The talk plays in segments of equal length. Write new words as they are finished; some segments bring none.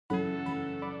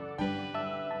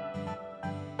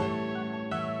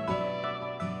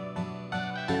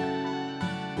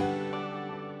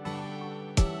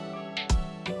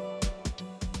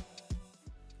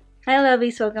Hi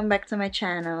lovies, welcome back to my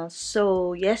channel.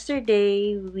 So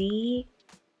yesterday we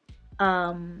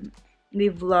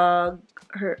vlogged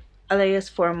her Alea's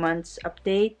 4 months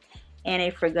update and I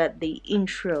forgot the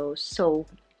intro, so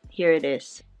here it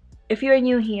is. If you're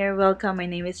new here, welcome. My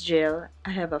name is Jill.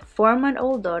 I have a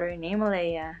 4-month-old daughter named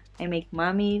Alea. I make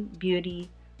mommy, beauty,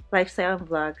 lifestyle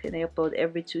vlogs and I upload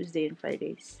every Tuesday and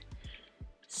Fridays.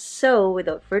 So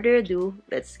without further ado,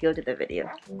 let's go to the video.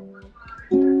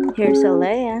 Here's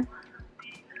Alea.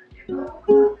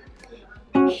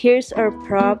 Here's our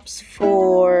props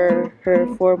for her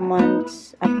 4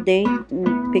 months update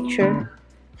picture.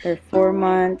 Her 4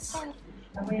 months,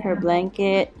 her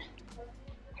blanket,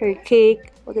 her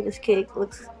cake. Look at this cake.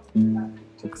 Looks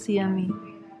yummy.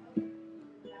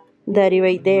 Daddy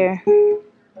right there.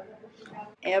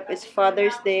 Yep, it's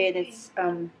Father's Day and it's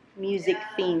music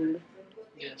themed.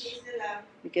 Yes.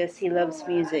 Because he loves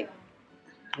music.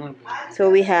 So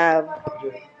we have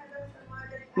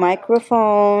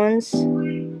microphones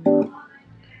over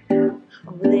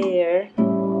there,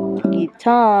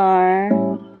 guitar,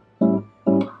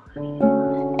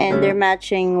 and they're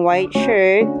matching white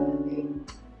shirt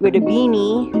with a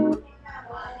beanie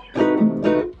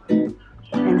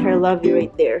and her lovey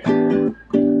right there.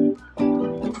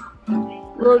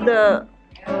 Well, the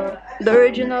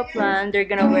original plan, they're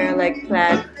gonna wear like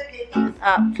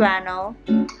flannel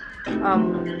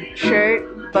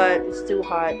shirt, but it's too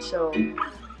hot, so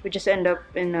we just end up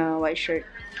in a white shirt.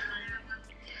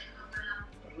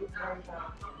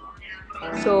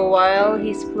 So while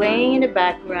he's playing in the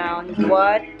background,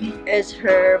 what is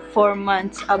her 4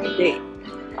 months update?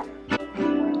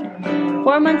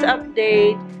 4 months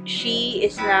update, she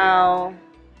is now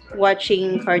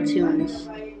watching cartoons.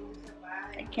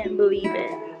 I can't believe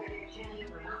it.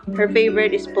 Her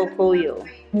favorite is Pocoyo.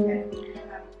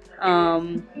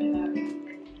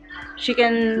 She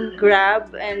can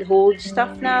grab and hold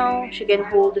stuff now. She can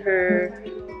hold her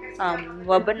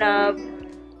wabanab.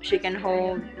 She can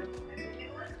hold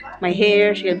my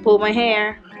hair. She can pull my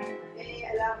hair.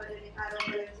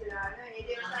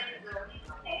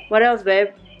 What else,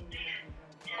 babe?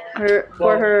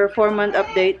 For her 4-month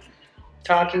update.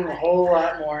 Talking a whole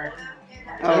lot more.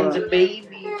 Tons of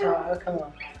baby talk. Come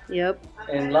on. Yep.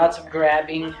 And lots of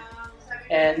grabbing.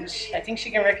 And I think she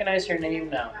can recognize her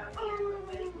name now.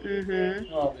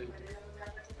 Oh, dude.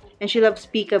 And she loves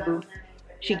peekaboo.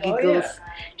 She giggles. Oh, yeah.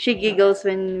 She giggles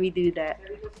when we do that.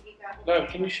 Look,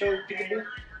 can you show peekaboo?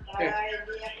 Here.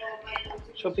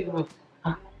 Show peekaboo.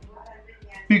 Huh?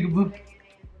 Peekaboo.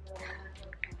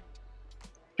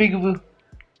 Peekaboo.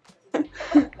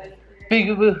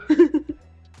 Peekaboo.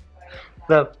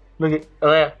 Look at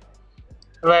Alea.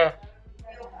 Alea.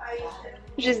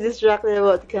 She's distracted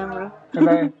about the camera.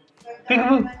 Alea.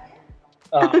 Peekaboo.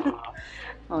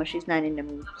 Oh, she's not in the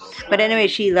mood. But anyway,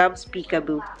 she loves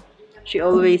peekaboo. She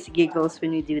always giggles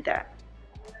when we do that.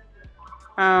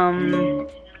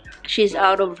 She's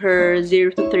out of her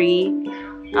 0 to 3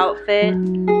 outfit,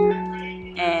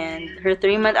 and her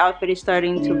 3-month outfit is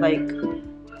starting to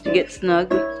get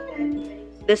snug.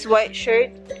 This white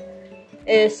shirt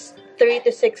is 3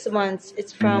 to 6 months.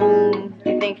 It's from,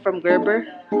 I think, from Gerber.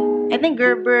 I think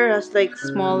Gerber has like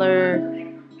smaller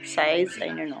size. I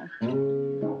don't know.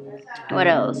 What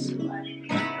else?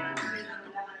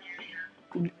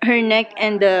 Her neck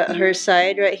and her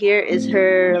side right here is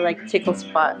her like tickle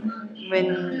spot.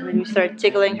 When you start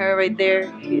tickling her right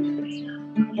there, she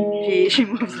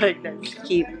moves like that. It's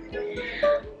cute.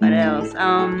 What else?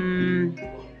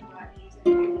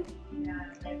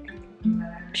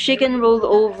 She can roll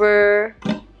over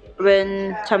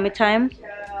when tummy time.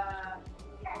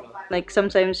 Like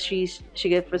sometimes she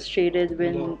gets frustrated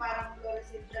when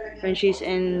she's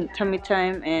in tummy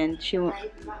time and she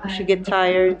get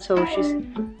tired, so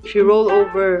she roll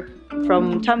over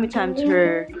from tummy time to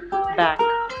her back.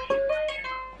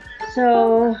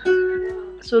 So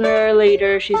sooner or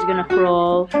later she's gonna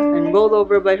crawl and roll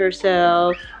over by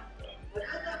herself,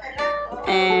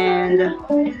 and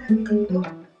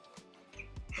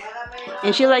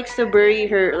she likes to bury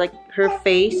her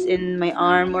face in my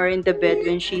arm or in the bed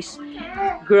when she's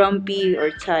grumpy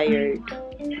or tired.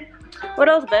 What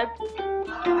else, babe?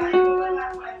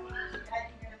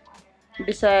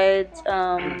 Besides,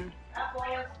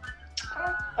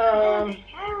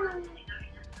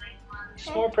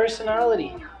 just more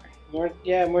personality. More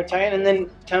tired. And then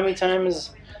tummy time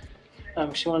is,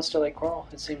 she wants to like crawl,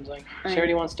 it seems like. She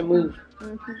already wants to move.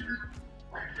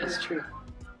 It's true.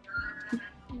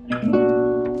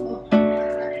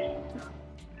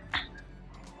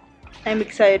 I'm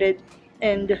excited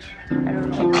and I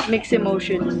don't know, mixed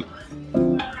emotions.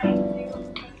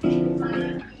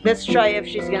 Let's try if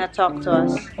she's gonna talk to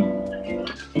us.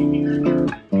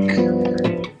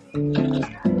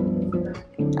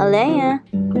 Alea.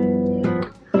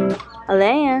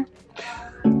 Alea.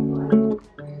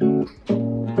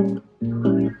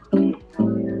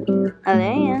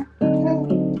 Alea.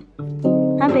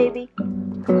 Hi, baby.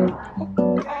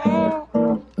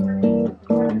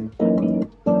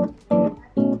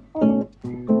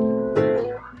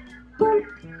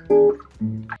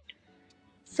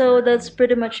 So that's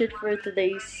pretty much it for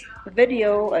today's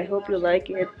video. I hope you like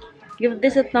it. Give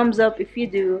this a thumbs up if you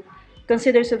do.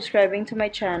 Consider subscribing to my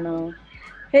channel.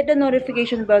 Hit the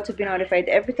notification bell to be notified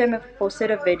every time I've posted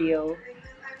a video.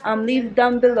 Leave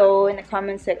down below in the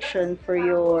comment section for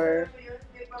your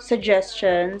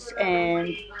suggestions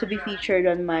and to be featured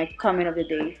on my comment of the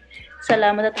day.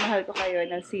 Salamat at mahal ko kayo,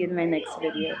 and I'll see you in my next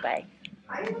video. Bye!